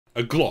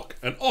A Glock,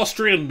 an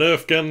Austrian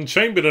Nerf gun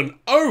chambered in...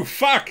 Oh,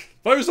 fuck!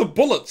 Those are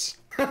bullets!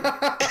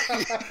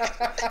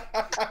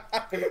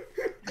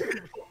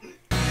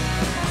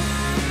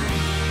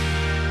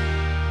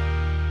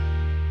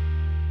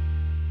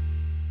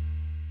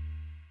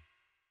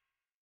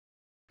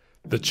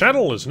 The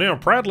channel is now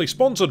proudly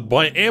sponsored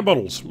by Air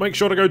Models. Make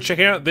sure to go check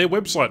out their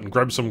website and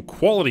grab some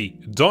quality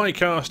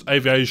die-cast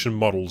aviation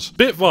models.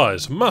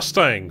 Bitfires,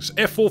 Mustangs,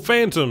 F4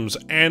 Phantoms,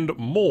 and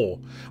more.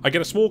 I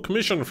get a small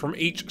commission from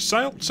each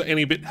sale, so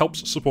any bit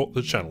helps support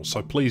the channel,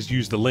 so please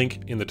use the link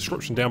in the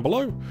description down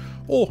below,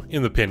 or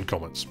in the pinned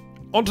comments.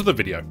 On to the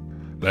video.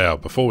 Now,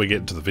 before we get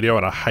into the video,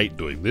 and I hate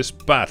doing this,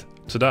 but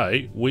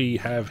today we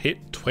have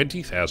hit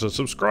 20,000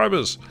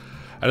 subscribers.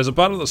 And as a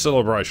part of the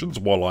celebrations,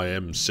 while I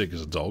am sick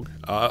as a dog,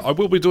 I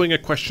will be doing a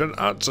question and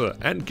answer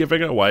and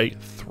giving away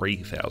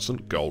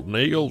 3,000 golden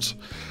eagles.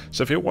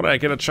 So if you want to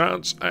get a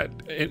chance at,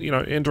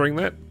 entering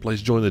that,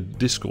 please join the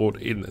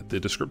Discord in the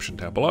description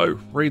down below.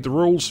 Read the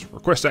rules,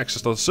 request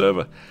access to the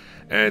server,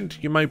 and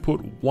you may put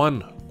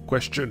one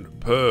question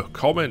per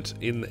comment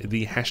in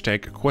the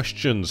hashtag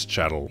questions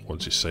channel.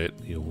 Once you see it,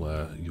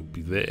 you'll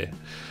be there.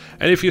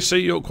 And if you see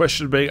your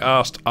question being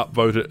asked,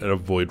 upvote it and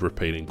avoid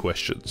repeating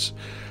questions.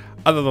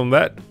 Other than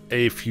that,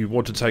 if you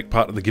want to take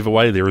part in the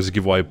giveaway, there is a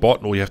giveaway bot,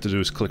 and all you have to do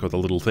is click on the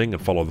little thing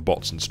and follow the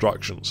bot's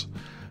instructions,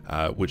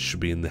 which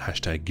should be in the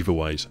hashtag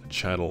giveaways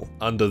channel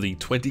under the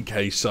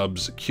 20k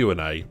subs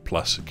Q&A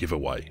plus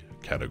giveaway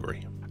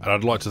category. And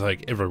I'd like to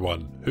thank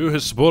everyone who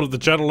has supported the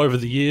channel over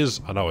the years.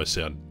 I know I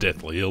sound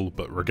deathly ill,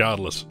 but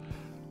regardless,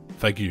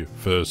 thank you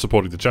for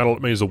supporting the channel.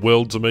 It means the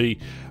world to me.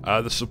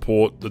 The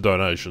support, the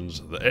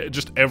donations,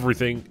 just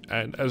everything.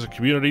 And as a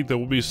community, there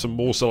will be some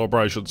more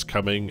celebrations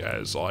coming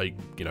as I,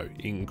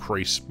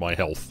 increase my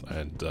health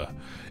and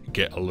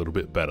get a little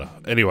bit better.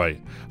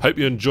 Anyway, hope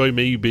you enjoy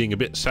me being a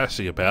bit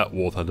sassy about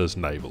War Thunder's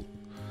Naval.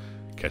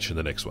 Catch you in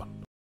the next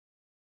one.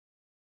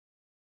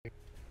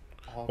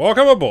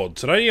 Welcome aboard.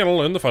 Today you're going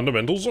to learn the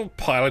fundamentals of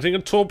piloting a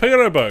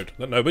torpedo boat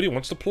that nobody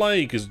wants to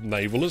play because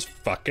Naval is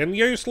fucking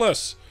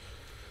useless.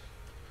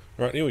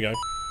 Right, here we go.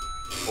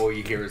 All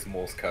you hear is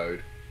Morse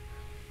code.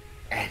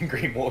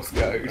 Angry Morse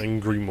code.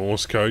 Angry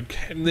Morse code.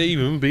 Can there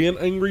even be an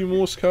angry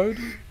Morse code?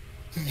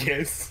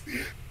 Yes.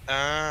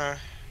 Yeah,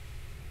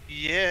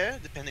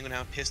 depending on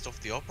how pissed off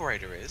the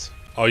operator is.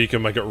 Oh, you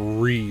can make it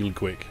real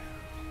quick.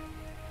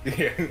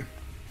 Yeah.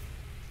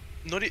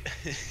 Not it.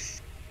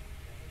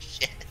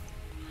 Yeah.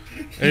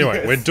 Anyway,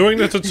 Yes. we're doing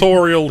the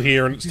tutorial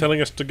here and it's telling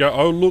us to go,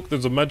 oh look,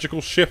 there's a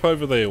magical ship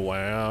over there.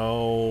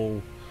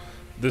 Wow.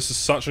 This is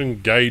such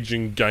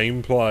engaging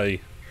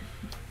gameplay.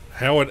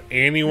 How would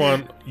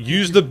anyone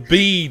use the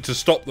B to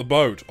stop the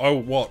boat? Oh,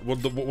 what? What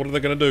are they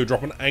going to do?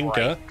 Drop an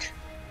anchor?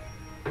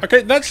 Break.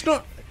 Okay, that's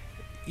not...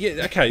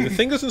 Yeah, okay, the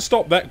thing doesn't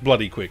stop that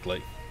bloody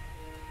quickly.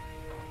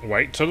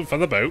 Wait for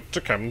the boat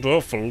to come to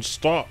a full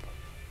stop.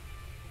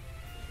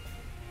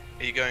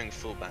 Are you going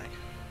full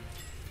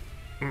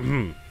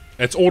bank?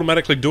 It's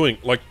automatically doing,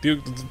 like...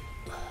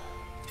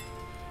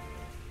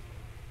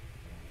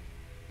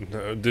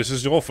 No, this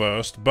is your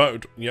first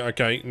boat. Yeah,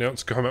 okay, now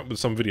let's come up with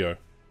some video.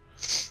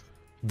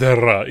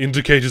 There are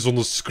indicators on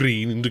the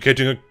screen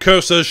indicating a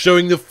cursor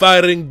showing the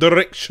firing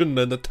direction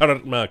and the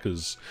turret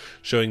markers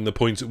showing the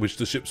points at which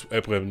the ship's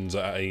weapons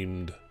are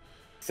aimed.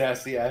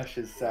 Sassy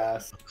Ash's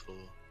sass. Cool.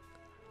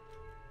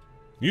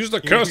 Use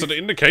the cursor to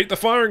indicate the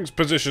firing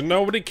position.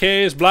 Nobody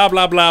cares. Blah,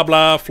 blah, blah,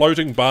 blah.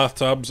 Floating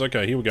bathtubs.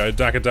 Okay, here we go.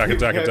 Dakka, dakka,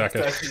 dakka,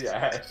 dakka. Sassy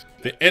Ash.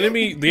 The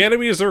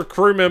enemies are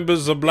crew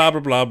members of blah,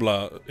 blah, blah,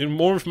 blah.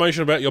 More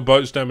information about your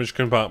boat's damaged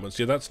compartments.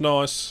 Yeah, that's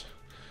nice.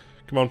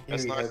 Come on.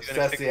 That's Here we nice.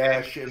 have Sassy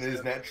Ash in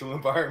his natural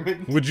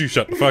environment. Would you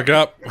shut the fuck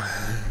up?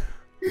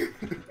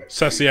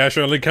 Sassy Ash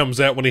only comes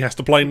out when he has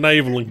to play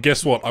naval, and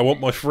guess what? I want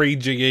my free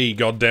GE,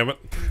 goddammit.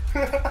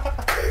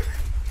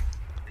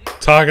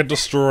 Target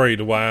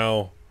destroyed,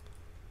 wow.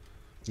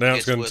 Now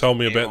it's going to tell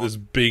me about this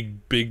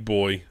big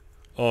boy.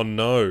 Oh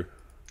no.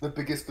 The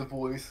biggest of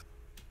boys.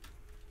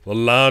 The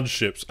large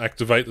ships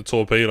activate the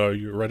torpedo,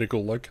 you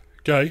radical, like,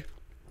 okay.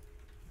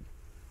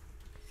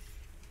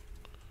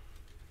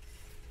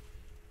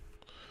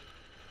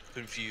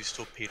 Confused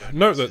torpedo.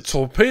 Note that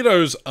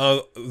torpedoes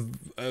are...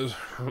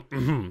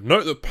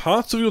 note that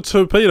parts of your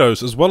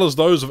torpedoes, as well as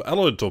those of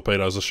alloyed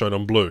torpedoes, are shown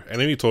in blue.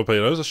 Enemy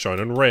torpedoes are shown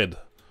in red.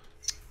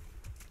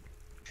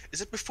 Is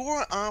it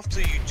before or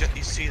after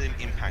you see them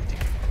impacting?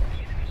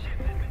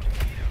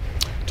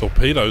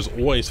 Torpedoes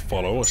always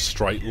follow a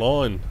straight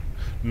line.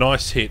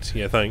 Nice hit.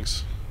 Yeah,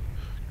 thanks.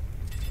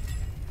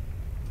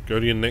 Go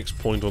to your next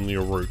point on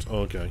your route.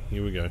 Okay,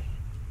 here we go.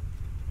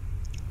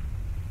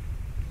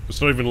 It's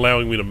not even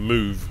allowing me to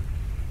move.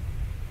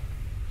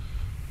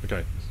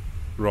 Okay,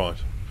 right.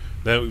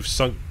 Now we've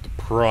sunk the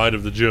pride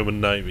of the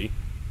German Navy.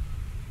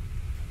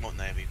 What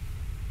navy?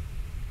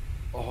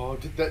 Oh,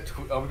 did that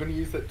I'm gonna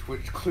use that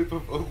Twitch clip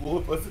of all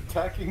of us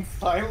attacking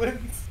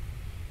Silence.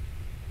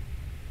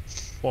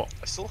 What?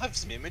 I still have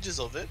some images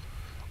of it.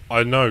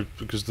 I know,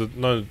 because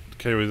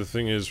Kiwi, the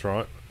thing is,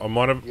 right, I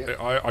might have, Yep.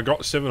 I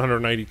got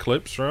 780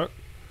 clips, right?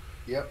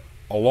 Yep.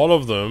 A lot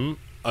of them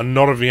are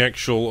not of the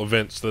actual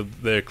events.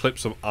 They're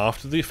clips of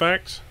after the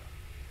fact.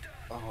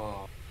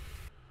 Oh,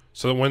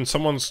 So that when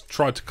someone's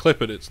tried to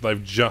clip it,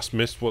 they've just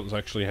missed what's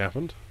actually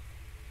happened.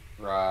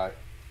 right.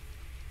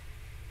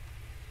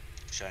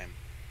 Shame.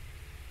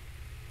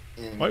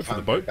 And Wait you for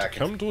the can't go boat to back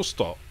come to a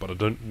stop, but I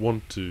don't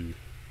want to.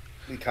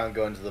 You can't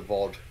go into the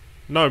VOD.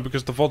 No,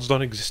 because the VODs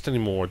don't exist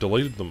anymore. I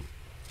deleted them.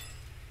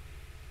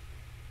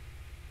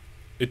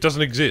 It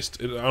doesn't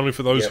exist. Only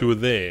for those Yep. who are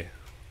there.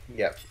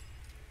 Yep.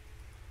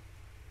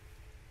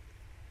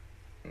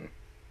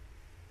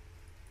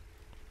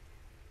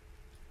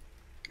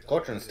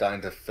 Quadrant's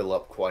starting to fill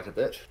up quite a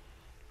bit.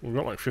 We've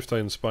got like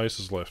 15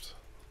 spaces left.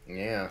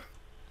 Yeah.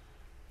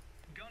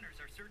 Gunners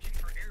are searching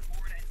for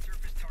airborne and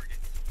surface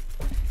targets.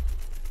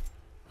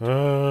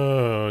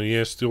 Ah,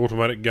 yes, the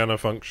automatic gunner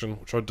function,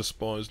 which I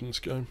despise in this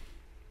game.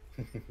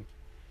 You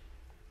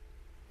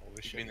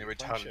mean the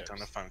retarded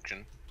gunner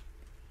function?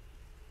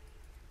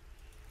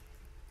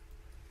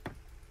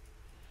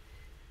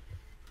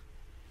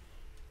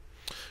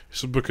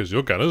 This is because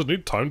your gunners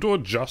need time to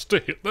adjust to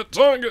hit the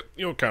target.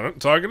 Your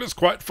current target is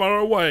quite far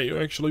away.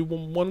 Actually,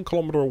 1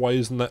 kilometre away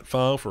isn't that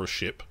far for a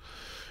ship.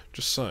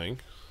 Just saying.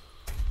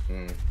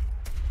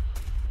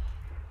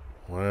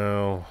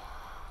 Wow.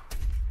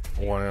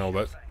 Wow,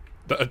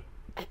 that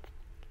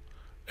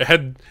it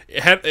had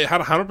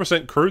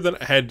 100% crew, then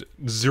it had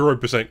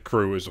 0%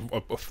 crew as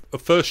a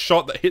first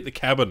shot that hit the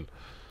cabin.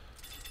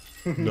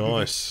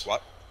 Nice.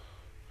 What?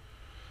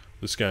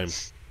 This game.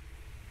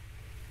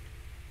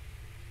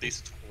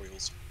 These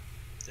tutorials,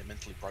 they're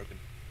mentally broken.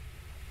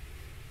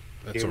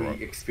 That's Here alright.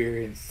 we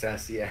experience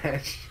Sassy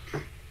Ash.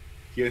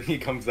 He only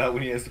comes out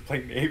when he has to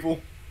play Naval.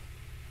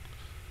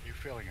 You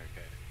feeling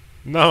okay?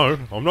 No,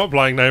 I'm not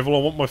playing Naval. I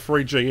want my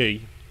free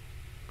GE.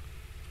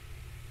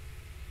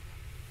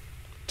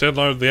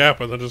 Download the app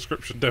in the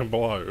description down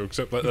below,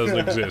 except that doesn't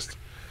exist.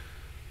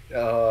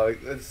 Oh,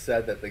 it's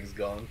sad that thing's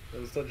gone. It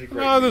was such a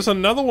great. No, there's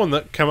another one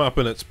that come up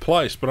in its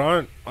place, but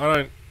I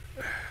don't.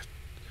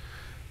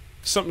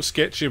 Something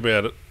sketchy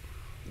about it.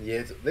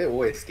 Yeah, they're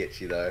always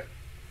sketchy though.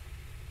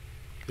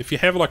 If you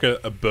have like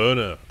a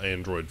burner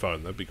Android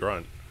phone, that'd be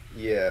great.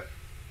 Yeah,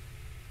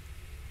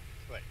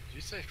 Wait, did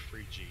you say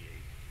free GE?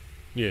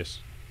 Yes.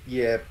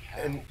 yeah,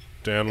 How? and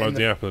Download And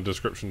the app in the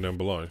description down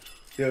below.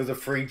 there was a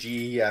free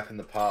GE app in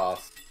the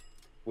past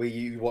where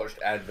you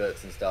watched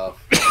adverts and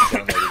stuff and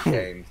downloaded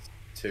games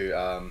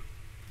to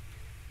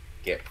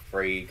get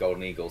free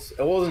Golden Eagles.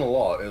 It wasn't a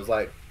lot. It was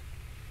like,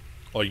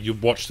 Like you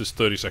watch this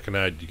 30-second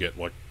ad, you get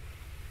like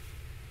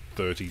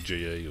 30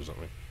 GE or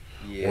something.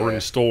 yeah, Or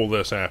install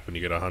this app and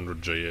you get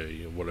 100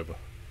 GE or whatever.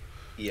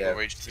 yeah, Or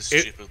reach this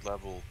It- stupid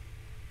level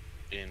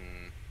in...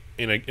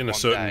 In a One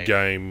certain day.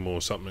 game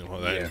or something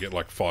like that, Yeah. you get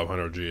like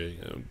 500 GE.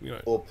 You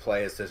know. or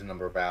play a certain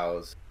number of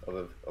hours of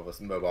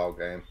a mobile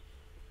game.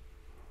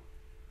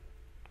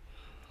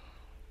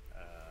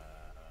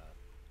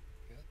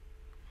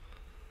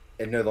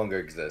 It no longer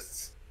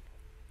exists,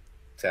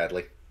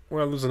 sadly.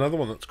 Well, there's another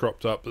one that's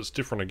cropped up that's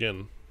different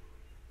again.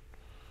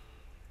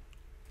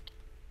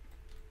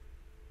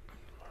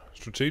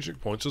 Strategic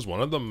points is one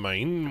of the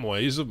main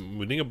ways of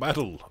winning a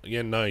battle.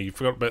 Yeah, no, you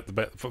forgot about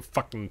the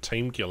fucking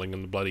team killing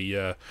and the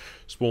bloody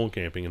spawn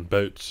camping and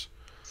boats.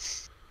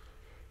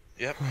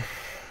 Yep.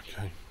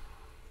 Okay.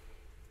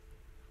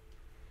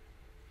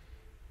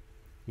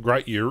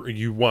 Great,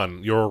 you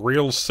won. You're a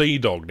real sea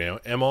dog now.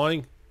 Am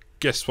I?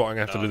 Guess what? I'm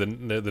gonna have to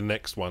do the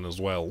next one as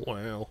well.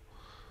 Wow.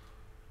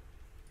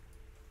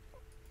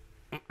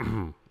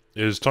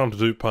 It is time to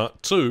do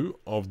part 2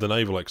 of the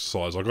naval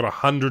exercise. I got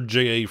 100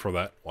 GE for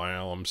that.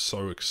 Wow, I'm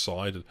so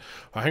excited.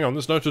 Oh, hang on,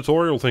 there's no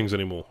tutorial things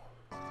anymore.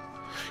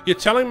 You're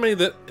telling me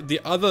that the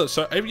other...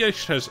 So,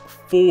 aviation has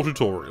 4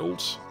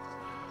 tutorials.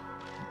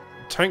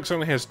 Tanks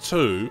only has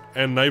 2,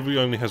 and naval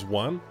only has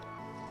 1?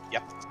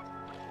 Yep.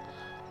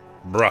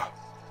 Bruh.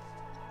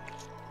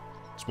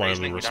 It's my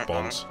only Reasoning, we don't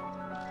know. response.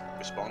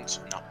 Response?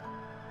 No.